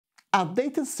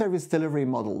Outdated service delivery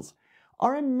models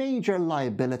are a major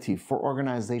liability for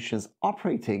organizations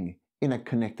operating in a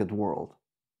connected world.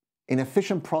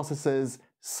 Inefficient processes,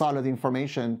 siloed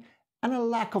information, and a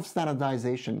lack of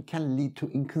standardization can lead to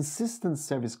inconsistent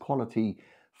service quality,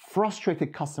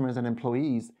 frustrated customers and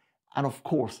employees, and of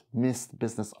course, missed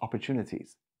business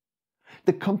opportunities.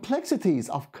 The complexities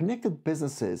of connected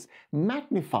businesses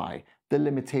magnify the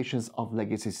limitations of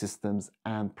legacy systems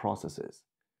and processes.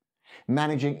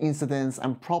 Managing incidents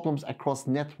and problems across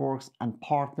networks and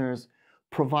partners,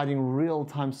 providing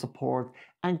real-time support,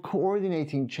 and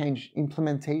coordinating change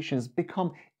implementations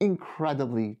become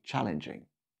incredibly challenging.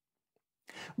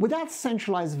 Without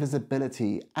centralized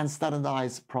visibility and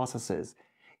standardized processes,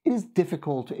 it is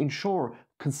difficult to ensure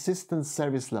consistent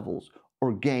service levels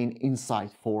or gain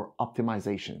insight for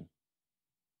optimization.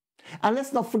 And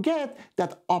let's not forget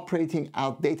that operating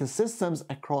outdated systems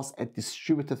across a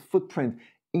distributed footprint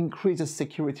increases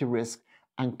security risk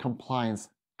and compliance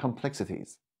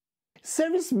complexities.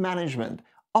 Service management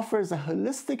offers a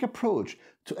holistic approach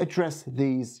to address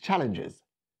these challenges.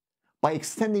 By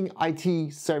extending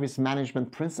IT service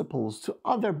management principles to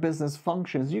other business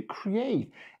functions, you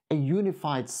create a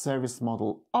unified service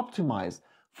model optimized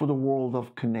for the world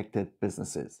of connected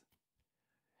businesses.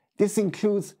 This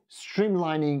includes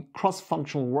streamlining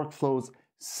cross-functional workflows,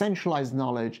 centralized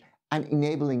knowledge, and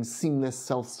enabling seamless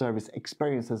self-service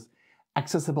experiences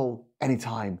accessible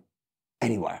anytime,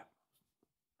 anywhere.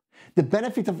 The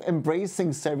benefit of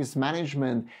embracing service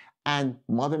management and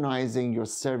modernizing your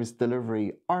service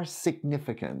delivery are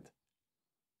significant.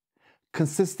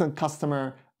 Consistent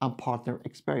customer and partner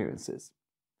experiences.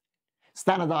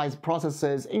 Standardized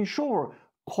processes ensure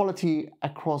quality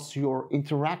across your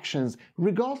interactions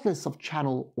regardless of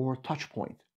channel or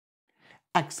touchpoint.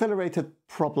 Accelerated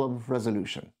problem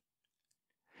resolution.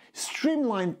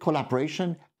 Streamlined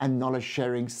collaboration and knowledge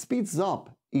sharing speeds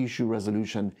up issue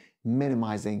resolution,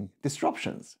 minimizing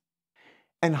disruptions.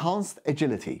 Enhanced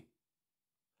agility.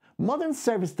 Modern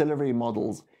service delivery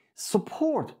models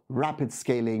support rapid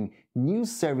scaling, new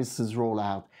services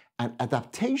rollout, and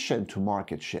adaptation to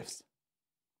market shifts.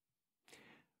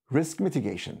 Risk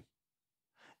mitigation.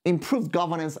 Improved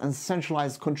governance and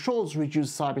centralized controls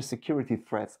reduce cybersecurity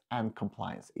threats and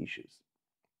compliance issues.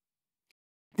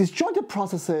 Disjointed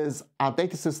processes,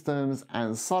 outdated systems,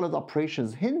 and solid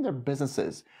operations hinder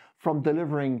businesses from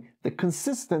delivering the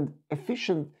consistent,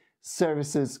 efficient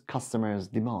services customers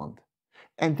demand.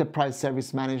 Enterprise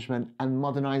service management and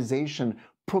modernization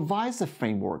provides a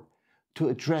framework to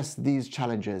address these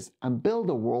challenges and build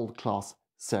a world-class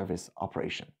service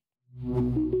operation.